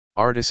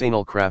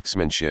Artisanal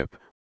craftsmanship.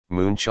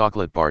 Moon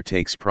Chocolate Bar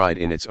takes pride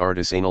in its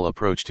artisanal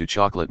approach to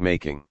chocolate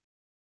making.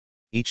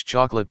 Each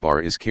chocolate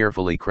bar is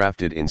carefully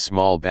crafted in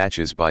small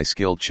batches by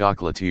skilled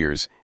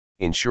chocolatiers,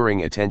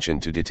 ensuring attention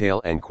to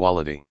detail and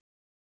quality.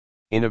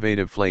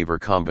 Innovative flavor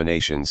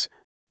combinations.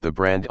 The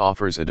brand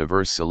offers a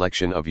diverse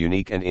selection of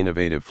unique and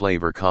innovative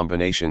flavor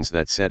combinations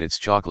that set its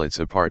chocolates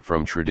apart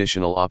from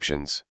traditional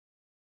options.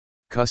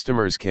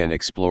 Customers can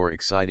explore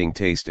exciting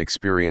taste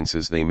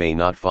experiences they may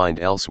not find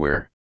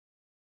elsewhere.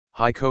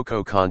 High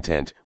cocoa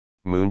content.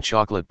 Moon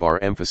Chocolate Bar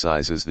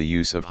emphasizes the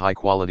use of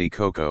high-quality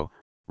cocoa,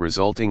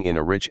 resulting in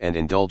a rich and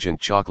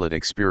indulgent chocolate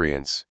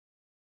experience.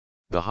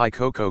 The high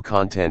cocoa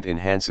content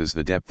enhances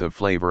the depth of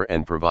flavor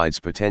and provides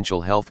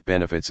potential health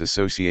benefits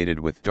associated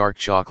with dark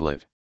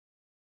chocolate.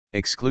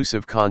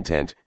 Exclusive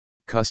content.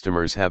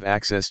 Customers have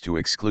access to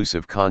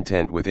exclusive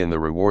content within the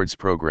rewards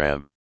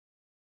program.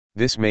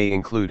 This may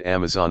include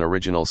Amazon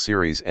original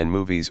series and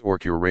movies or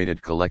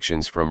curated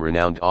collections from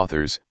renowned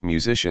authors,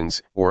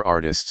 musicians, or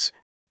artists,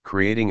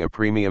 creating a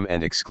premium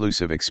and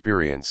exclusive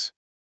experience.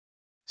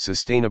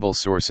 Sustainable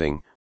sourcing.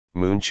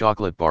 Moon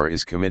Chocolate Bar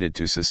is committed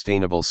to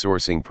sustainable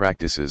sourcing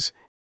practices,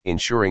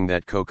 ensuring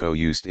that cocoa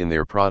used in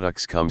their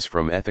products comes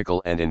from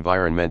ethical and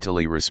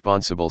environmentally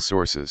responsible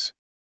sources.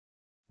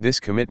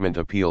 This commitment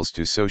appeals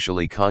to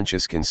socially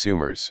conscious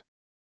consumers.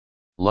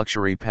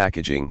 Luxury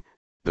packaging.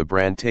 The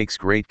brand takes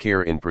great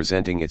care in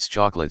presenting its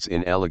chocolates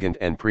in elegant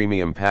and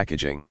premium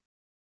packaging.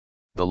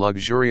 The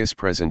luxurious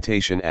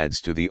presentation adds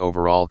to the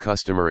overall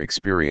customer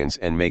experience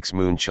and makes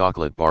Moon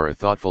Chocolate Bar a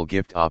thoughtful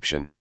gift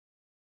option.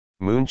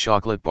 Moon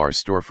Chocolate Bar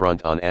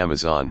storefront on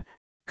Amazon.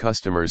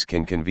 Customers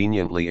can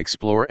conveniently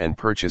explore and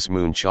purchase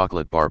Moon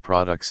Chocolate Bar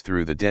products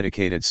through the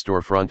dedicated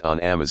storefront on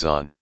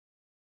Amazon.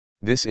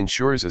 This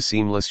ensures a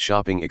seamless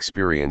shopping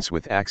experience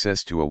with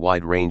access to a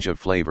wide range of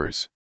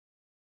flavors.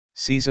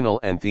 Seasonal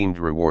and themed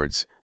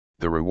rewards.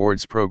 The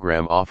rewards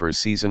program offers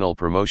seasonal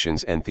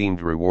promotions and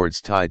themed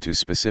rewards tied to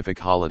specific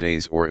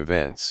holidays or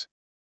events.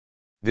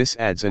 This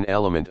adds an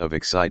element of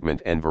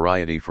excitement and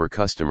variety for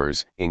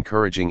customers,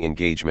 encouraging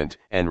engagement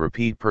and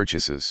repeat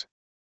purchases.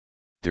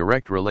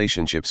 Direct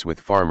relationships with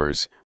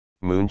farmers.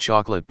 Moon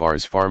Chocolate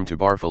Bar's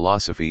farm-to-bar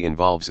philosophy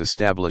involves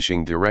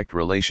establishing direct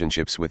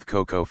relationships with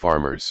cocoa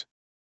farmers.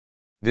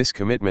 This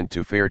commitment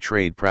to fair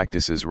trade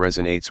practices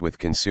resonates with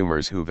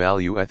consumers who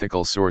value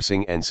ethical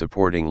sourcing and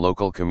supporting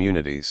local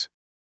communities.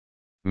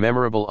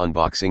 Memorable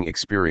unboxing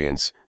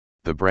experience.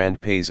 The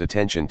brand pays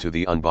attention to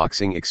the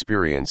unboxing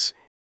experience,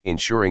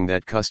 ensuring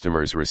that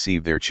customers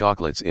receive their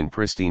chocolates in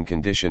pristine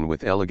condition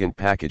with elegant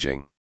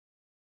packaging.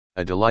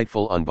 A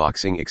delightful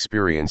unboxing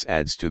experience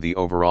adds to the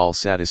overall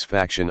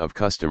satisfaction of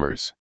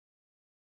customers.